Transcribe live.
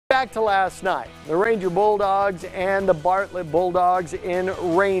Back to last night, the Ranger Bulldogs and the Bartlett Bulldogs in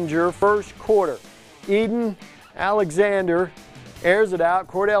Ranger. First quarter, Eden Alexander airs it out.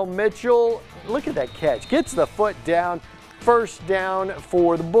 Cordell Mitchell, look at that catch, gets the foot down. First down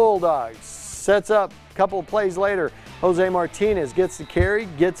for the Bulldogs. Sets up a couple of plays later. Jose Martinez gets the carry,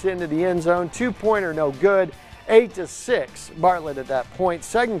 gets into the end zone. Two-pointer, no good. 8-6 Bartlett at that point.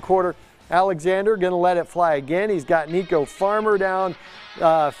 Second quarter, Alexander going to let it fly again. He's got Nico Farmer down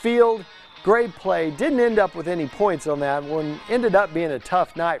field. Great play. Didn't end up with any points on that one. Ended up being a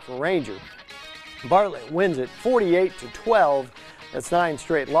tough night for Ranger. Bartlett wins it 48-12. That's 9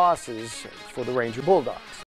 straight losses for the Ranger Bulldogs.